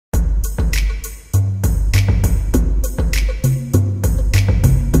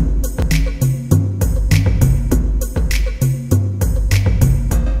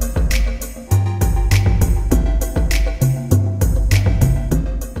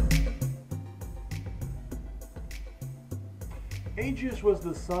Aegeus was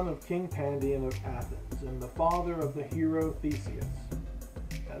the son of King Pandion of Athens and the father of the hero Theseus.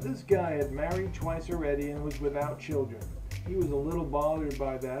 Now this guy had married twice already and was without children. He was a little bothered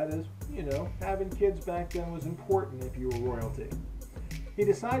by that as, having kids back then was important if you were royalty. He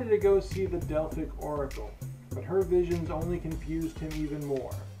decided to go see the Delphic oracle, but her visions only confused him even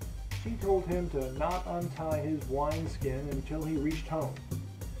more. She told him to not untie his wineskin until he reached home.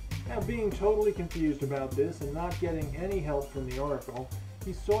 Now, being totally confused about this and not getting any help from the oracle,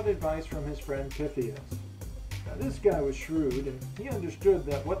 he sought advice from his friend Pythias. Now, this guy was shrewd, and he understood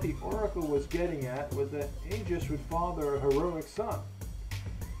that what the oracle was getting at was that Aegeus would father a heroic son.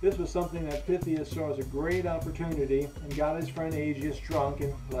 This was something that Pythias saw as a great opportunity and got his friend Aegeus drunk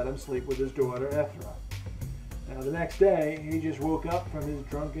and let him sleep with his daughter Ethra. Now, the next day, Aegeus woke up from his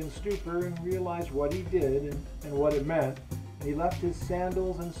drunken stupor and realized what he did and what it meant. He left his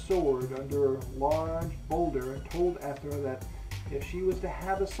sandals and sword under a large boulder and told Ethra that if she was to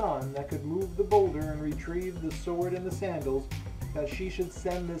have a son that could move the boulder and retrieve the sword and the sandals, that she should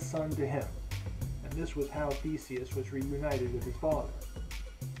send this son to him. And this was how Theseus was reunited with his father.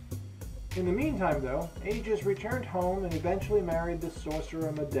 In the meantime, though, Aegeus returned home and eventually married the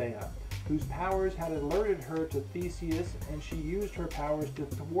sorcerer Medea, whose powers had alerted her to Theseus, and she used her powers to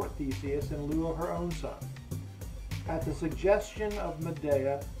thwart Theseus in lieu of her own son. At the suggestion of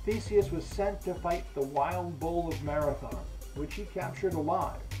Medea, Theseus was sent to fight the wild bull of Marathon, which he captured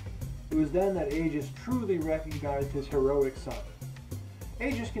alive. It was then that Aegeus truly recognized his heroic son.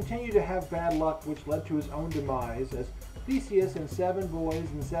 Aegeus continued to have bad luck, which led to his own demise, as Theseus and 7 boys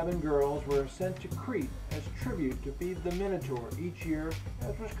and 7 girls were sent to Crete as tribute to feed the Minotaur each year,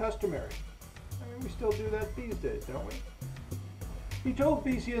 as was customary. We still do that these days, don't we? He told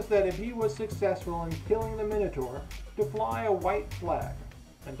Theseus that if he was successful in killing the Minotaur, to fly a white flag,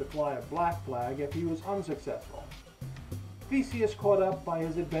 and to fly a black flag if he was unsuccessful. Theseus, caught up by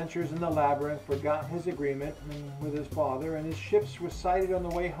his adventures in the labyrinth, forgot his agreement with his father, and his ships were sighted on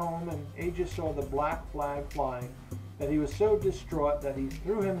the way home, and Aegeus saw the black flag flying that he was so distraught that he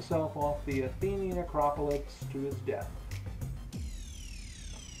threw himself off the Athenian Acropolis to his death.